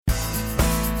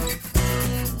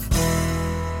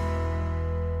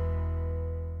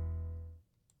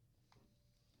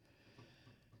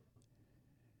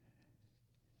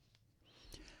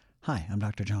Hi, I'm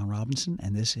Dr. John Robinson,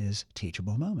 and this is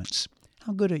Teachable Moments.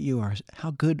 How good are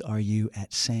you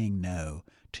at saying no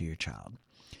to your child?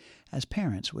 As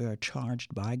parents, we are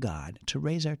charged by God to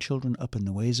raise our children up in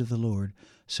the ways of the Lord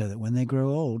so that when they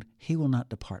grow old, He will not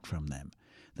depart from them.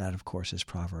 That, of course, is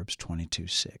Proverbs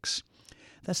 22:6.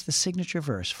 That's the signature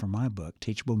verse for my book,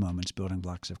 Teachable Moments, Building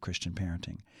Blocks of Christian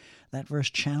Parenting. That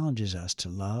verse challenges us to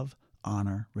love,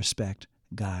 honor, respect,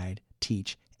 guide,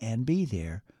 teach, and be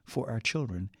there for our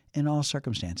children in all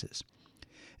circumstances.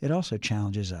 It also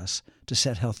challenges us to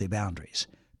set healthy boundaries,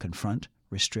 confront,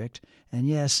 restrict, and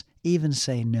yes, even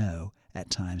say no at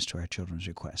times to our children's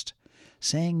request.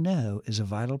 Saying no is a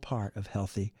vital part of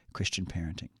healthy Christian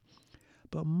parenting.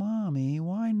 But Mommy,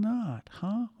 why not,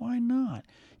 huh? Why not?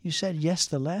 You said yes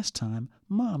the last time.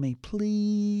 Mommy,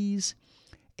 please.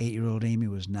 8-year-old Amy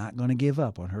was not going to give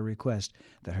up on her request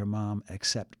that her mom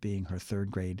accept being her third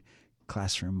grade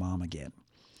classroom mom again.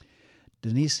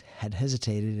 Denise had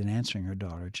hesitated in answering her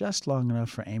daughter just long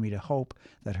enough for Amy to hope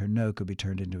that her no could be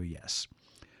turned into a yes.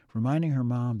 Reminding her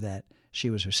mom that she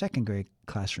was her second grade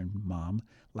classroom mom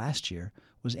last year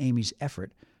was Amy's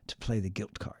effort to play the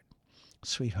guilt card.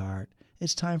 Sweetheart,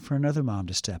 it's time for another mom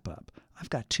to step up.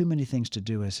 I've got too many things to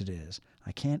do as it is.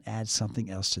 I can't add something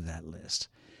else to that list.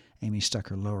 Amy stuck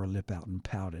her lower lip out and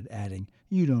pouted, adding,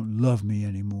 "You don't love me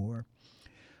anymore."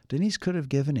 Denise could have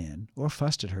given in or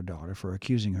fussed at her daughter for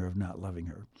accusing her of not loving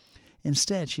her.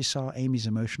 Instead, she saw Amy's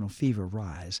emotional fever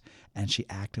rise, and she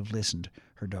actively listened to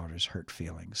her daughter's hurt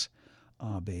feelings.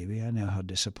 "Aw, baby, I know how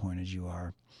disappointed you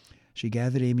are." She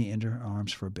gathered Amy into her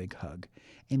arms for a big hug.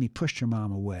 Amy pushed her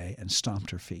mom away and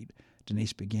stomped her feet.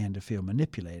 Denise began to feel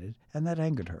manipulated, and that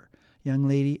angered her. "Young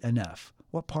lady, enough.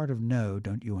 What part of no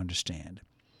don't you understand?"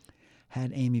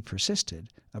 Had Amy persisted,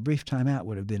 a brief timeout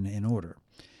would have been in order.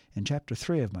 In Chapter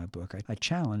 3 of my book, I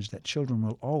challenge that children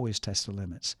will always test the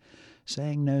limits.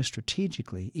 Saying no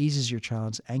strategically eases your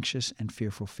child's anxious and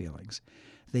fearful feelings.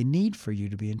 They need for you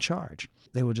to be in charge.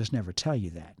 They will just never tell you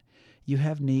that. You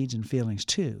have needs and feelings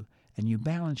too, and you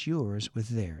balance yours with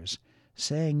theirs.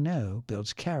 Saying no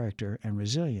builds character and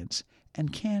resilience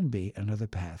and can be another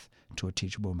path toward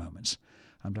teachable moments.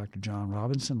 I'm Dr. John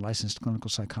Robinson, licensed clinical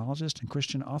psychologist and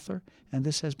Christian author, and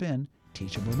this has been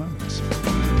Teachable Moments.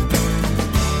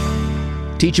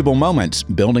 Teachable Moments,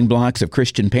 Building Blocks of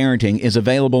Christian Parenting is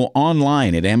available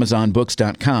online at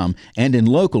AmazonBooks.com and in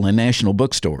local and national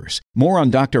bookstores. More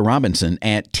on Dr. Robinson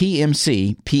at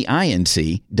tmcpinc.com.